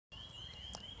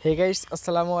Hey guys,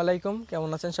 আসসালামু আলাইকুম। কেমন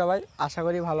আছেন সবাই? আশা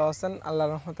করি ভালো আছেন।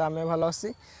 আল্লাহর রহমতে আমিও ভালো আছি।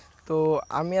 তো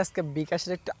আমি আজকে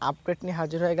বিকাশের একটা আপডেট নিয়ে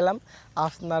হাজির হয়ে গেলাম।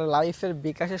 আপনার লাইফের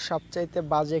বিকাশের সবচাইতে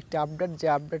বাজে একটি আপডেট, যে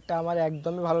আপডেটটা আমার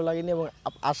একদমই ভালো লাগেনি এবং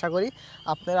আশা করি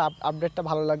আপনার আপডেটটা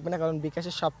ভালো লাগবে না, কারণ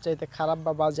বিকাশের সবচাইতে খারাপ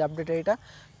বা বাজে আপডেট এটা।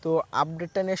 তো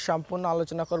আপডেটটা নিয়ে সম্পূর্ণ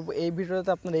আলোচনা করব এই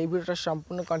ভিডিওতে। আপনার এই ভিডিওটা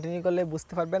সম্পূর্ণ কন্টিনিউ করলে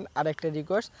বুঝতে পারবেন। আর একটা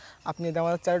রিকোয়েস্ট, আপনি যদি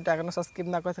আমাদের চ্যানেলটা এখনও সাবস্ক্রাইব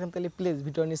না করে থাকেন তাহলে প্লিজ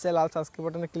ভিডিওর নিচে লাল সাবস্ক্রাইব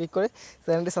বাটনে ক্লিক করে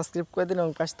চ্যানেলটি সাবস্ক্রাইব করে দিন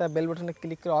এবং পাশে বেল বাটনে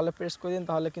ক্লিক করে অলে প্রেস করে দিন।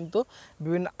 তাহলে কিন্তু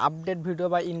বিভিন্ন আপডেট ভিডিও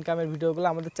বা ইনকামের ভিডিওগুলো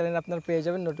আমাদের চ্যানেলে আপনারা পেয়ে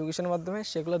যাবেন নোটিফিকেশনের মাধ্যমে।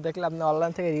 সেগুলো দেখলে আপনি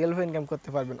অনলাইন থেকে রিয়েলভাবে ইনকাম করতে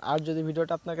পারবেন। আর যদি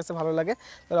ভিডিওটা আপনার কাছে ভালো লাগে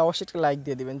তাহলে অবশ্যই একটা লাইক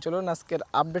দিয়ে দিবেন। চলুন আজকের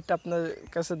আপডেটটা আপনার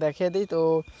কাছে দেখিয়ে দিই। তো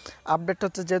আপডেটটা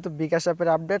হচ্ছে, যেহেতু বিকাশ অ্যাপের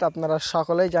আপডেট, আপনারা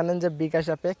সকলেই জানেন যে বিকাশ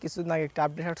অ্যাপে কিছুদিন আগে একটা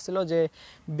আপডেট আসছিল যে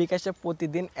বিকাশে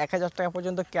প্রতিদিন 1000 টাকা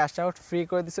পর্যন্ত ক্যাশ আউট ফ্রি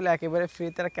করে দিচ্ছিল। একেবারে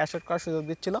ফ্রিতে তারা ক্যাশ আউট করার সুযোগ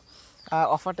দিচ্ছিল।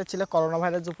 অফারটা ছিল করোনা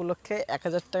ভাইরাস উপলক্ষে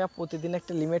 1000 টাকা প্রতিদিন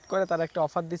একটা লিমিট করে তারা একটা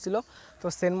অফার দিছিল। তো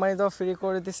সেন্ড মানি তো ফ্রি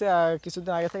করে দিছে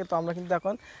কিছুদিন আগে থেকে। তো আমরা কিন্তু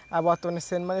এখন বর্তমানে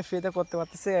সেন্ড মানি ফ্রিতে করতে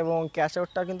পারতেছি এবং ক্যাশ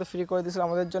আউটটাও কিন্তু ফ্রি করে দিয়েছিল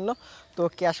আমাদের জন্য। তো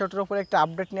ক্যাশ আউটের উপরে একটা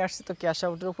আপডেট নিয়ে আসছে। তো ক্যাশ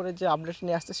আউটের উপরে যে আপডেট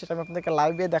নিয়ে আসছে সেটা আমি আপনাদেরকে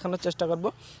লাইভে দেখানোর চেষ্টা করব।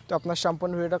 তো আপনার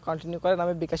সম্পূর্ণ ভিডিওটা কন্টিনিউ করেন।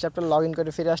 আমি বিকাশ অ্যাপটা লগ ইন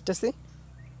করে ফিরে আসতেছি।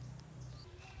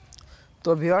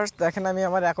 তো ভিউয়ার্স, দেখেন আমি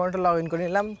আমার অ্যাকাউন্টে লগ ইন করে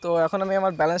নিলাম। তো এখন আমি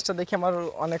আমার ব্যালেন্সটা দেখি, আমার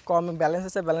অনেক কম ব্যালেন্স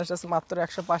আছে। ব্যালেন্স আছে মাত্র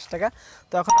 105 টাকা।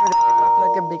 তো এখন আমি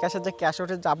আপনাকে বিকাশের যে ক্যাশ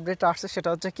আউটের যে আপডেট আসছে সেটা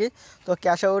হচ্ছে কি, তো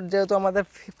ক্যাশ আউট যেহেতু আমাদের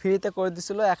ফ্রিতে করে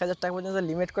দিচ্ছিল 1000 টাকা পর্যন্ত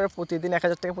লিমিট করে প্রতিদিন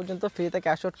 1000 টাকা পর্যন্ত ফ্রিতে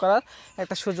ক্যাশ আউট করার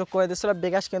একটা সুযোগ করে দিচ্ছিল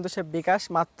বিকাশ। কিন্তু সে বিকাশ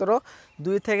মাত্র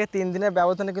 2 থেকে 3 দিনের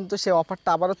ব্যবধানে কিন্তু সে অফারটা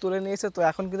আবারও তুলে নিয়েছে। তো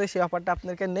এখন কিন্তু সেই অফারটা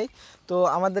আপনাদেরকে নেই। তো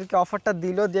আমাদেরকে অফারটা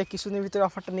দিল, দিয়ে কিছুদিনের ভিতরে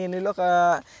অফারটা নিয়ে নিল।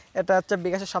 এটা হচ্ছে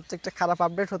বিকাশের সবচেয়ে একটা খারাপ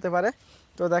আপডেট হতে পারে।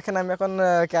 তো দেখেন আমি এখন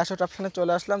ক্যাশ আউট অপশানে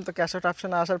চলে আসলাম। তো ক্যাশ আউট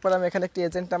অপশানে আসার পর আমি এখানে একটি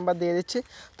এজেন্ট নাম্বার দিয়ে দিচ্ছি।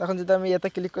 তখন যদি আমি এতে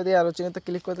ক্লিক করে দিই, আরও চিহ্নিত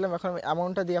ক্লিক করে দিলাম, এখন আমি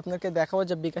অ্যামাউন্টটা দিয়ে আপনাকে দেখাবো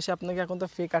যে বিকাশে আপনাকে এখন তো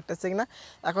ফি কাটতেছে কিনা।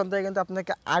 এখন থেকে কিন্তু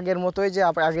আপনাকে আগের মতোই, যে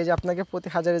আগে যে আপনাকে প্রতি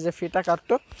হাজারে যে ফিটা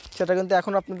কাটতো সেটা কিন্তু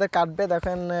এখন আপনাদের কাটবে।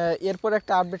 দেখেন এরপর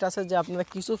একটা আপডেট আছে যে আপনারা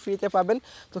কিছু ফ্রিতে পাবেন।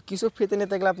 তো কিছু ফ্রিতে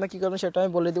নিতে গেলে আপনার কী করবেন সেটা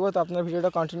আমি বলে দিব। তো আপনার ভিডিওটা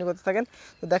কন্টিনিউ করতে থাকেন।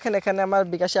 তো দেখেন এখানে আমার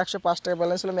বিকাশে 105 টাকা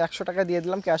ব্যালেন্স ছিল, আমি 100 টাকা দিয়ে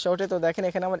দিলাম ক্যাশ আউটে। তো দেখেন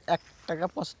এখানে আমার 1 টাকা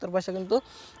 75 পয়সা কিন্তু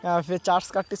চার্জ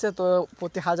কাটতেছে। তো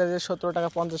প্রতি হাজারে 17 টাকা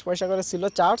 50 পয়সা করে ছিল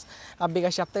চার্জ। আর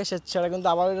বিকাশ অ্যাপ থেকে সেটা কিন্তু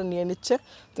আবার এটা নিয়ে নিচ্ছে।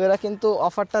 তো এরা কিন্তু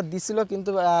অফারটা দিছিল,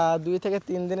 কিন্তু 2 থেকে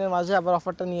 3 দিনের মাঝে আবার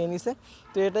অফারটা নিয়ে নিছে।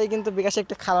 তো এটাই কিন্তু বিকাশে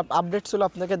একটা খারাপ আপডেট ছিল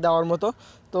আপনাকে দেওয়ার মতো।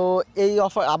 তো এই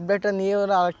অফার আপডেটটা নিয়ে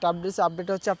ওরা আরেকটা আপডেট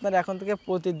হচ্ছে, আপনারা এখন থেকে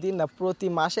প্রতিদিন না প্রতি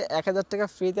মাসে 1000 টাকা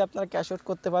ফ্রিতে আপনারা ক্যাশ আউট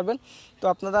করতে পারবেন। তো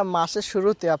আপনারা মাসের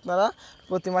শুরুতে আপনারা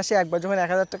প্রতি মাসে একবার যখন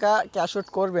 1000 টাকা ক্যাশ আউট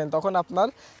করবেন, তখন আপনার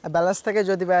ব্যালেন্স থেকে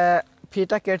যদি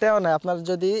ফিটা কেটেও নেয়, আপনার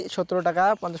যদি 17 টাকা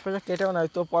 50 পয়সা কেটেও নেয়,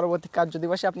 তো পরবর্তী কার্য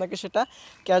দিবসে আপনাকে সেটা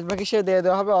ক্যাশব্যাক হিসেবে দিয়ে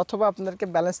দেওয়া হবে। অথবা আপনাদেরকে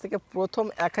ব্যালেন্স থেকে প্রথম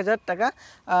 1000 টাকা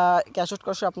ক্যাশ আউট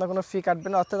করার আপনার কোনো ফি কাটবে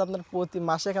না। অর্থাৎ আপনার প্রতি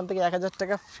মাসে এখান থেকে 1000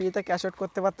 টাকা ফ্রিতে ক্যাশ আউট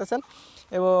করতে পারতেছেন।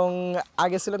 এবং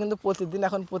আগে ছিল কিন্তু প্রতিদিন,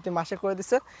 এখন প্রতি মাসে করে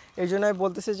দিচ্ছে। এই জন্য আমি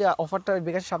বলতেছি যে অফারটা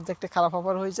বিকাশের সবচেয়ে একটা খারাপ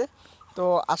অফার হয়েছে। তো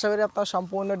আশা করি আপনারা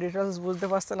সম্পূর্ণ ডিটেলস বুঝতে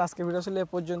পারছেন। আজকে ভিডিও ছিল এ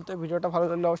পর্যন্ত। ভিডিওটা ভালো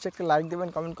লাগলে অবশ্যই একটা লাইক দেবেন,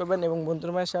 কমেন্ট করবেন এবং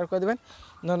বন্ধুদের মাঝে শেয়ার করে দেবেন।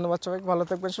 ধন্যবাদ সবাইকে, ভালো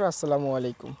থাকবেন সবাই। আসসালামু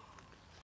আলাইকুম।